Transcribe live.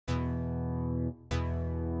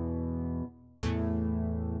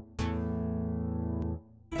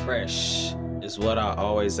Fresh is what I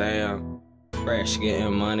always am. Fresh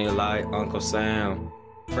getting money like Uncle Sam.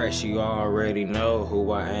 Fresh, you already know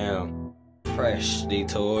who I am. Fresh,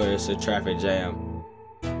 detours a traffic jam.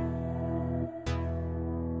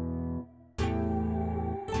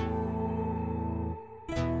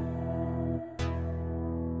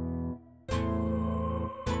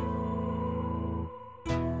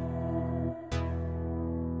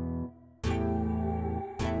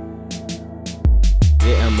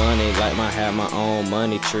 Getting money like I have my own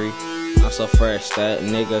money tree. I'm so fresh that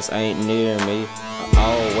niggas ain't near me.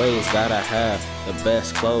 I always gotta have the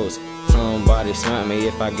best clothes. Somebody smack me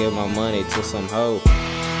if I give my money to some hoe.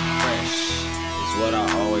 Fresh is what I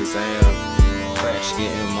always am. Fresh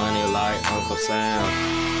getting money like Uncle Sam.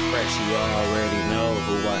 Fresh, you already know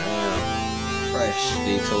who I am. Fresh,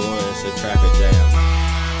 detours a traffic jam.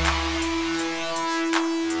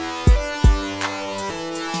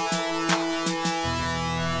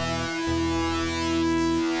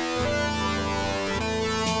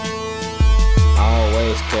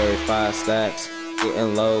 Carry 5 stacks,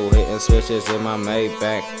 getting low, hitting switches in my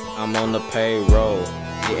Maybach. I'm on the payroll,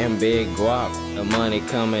 getting big guap, the money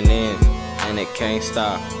coming in, and it can't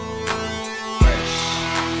stop. Fresh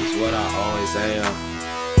is what I always am.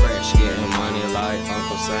 Fresh getting money like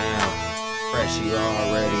Uncle Sam. Fresh, you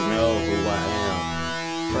already know who I am.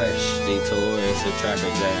 Fresh, detours a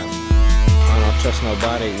traffic jam. I don't trust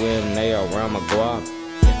nobody when they around my guap.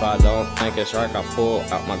 If I don't think it's right, I pull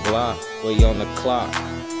out my Glock. We on the clock,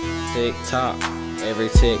 tick tock, every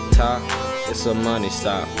tick tock, it's a money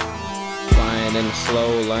stop. Flying in the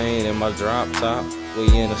slow lane in my drop top. We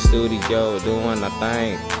in the studio doing our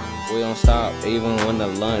thing. We don't stop even when the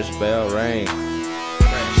lunch bell ring.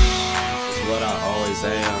 Fresh is what I always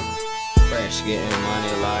am. Fresh getting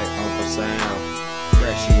money like Uncle Sam.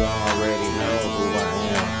 Fresh, you already know who I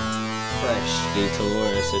am. Fresh,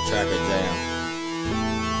 detours a traffic jam.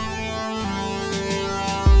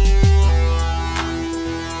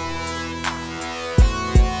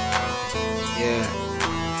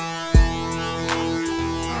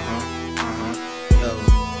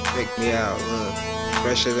 Pick me out, look.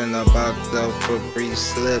 Fresher than a box of Capri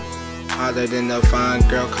slip. Hotter than a fine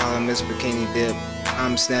girl calling Miss Bikini Dip.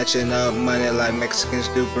 I'm snatching up money like Mexicans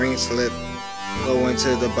do green slip. Going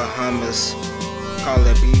to the Bahamas, call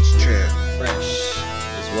it beach trip. Fresh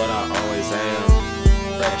is what I always am.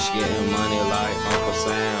 Fresh getting money like Uncle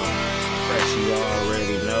Sam. Fresh, you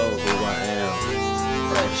already know who I am.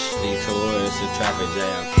 Fresh, detours a traffic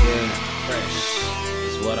jam. Yeah. Fresh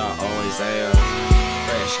is what I always am.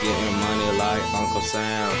 Fresh getting money like Uncle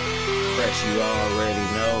Sam. Fresh, you already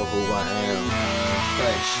know who I am.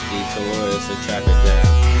 Fresh, detours a traffic jam.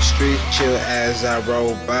 The street chill as I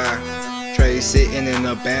roll by. Trey sitting in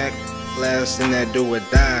the back, blasting that do or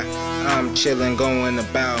die. I'm chillin' going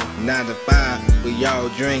about 9 to 5. We all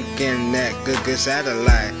drinking that good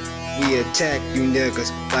satellite. We attack you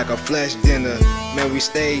niggas like a flesh dinner. Man, we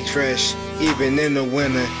stay fresh, even in the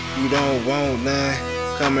winter. You don't want none,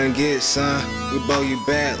 come and get some. We blow you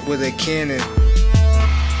back with a cannon.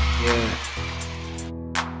 Yeah.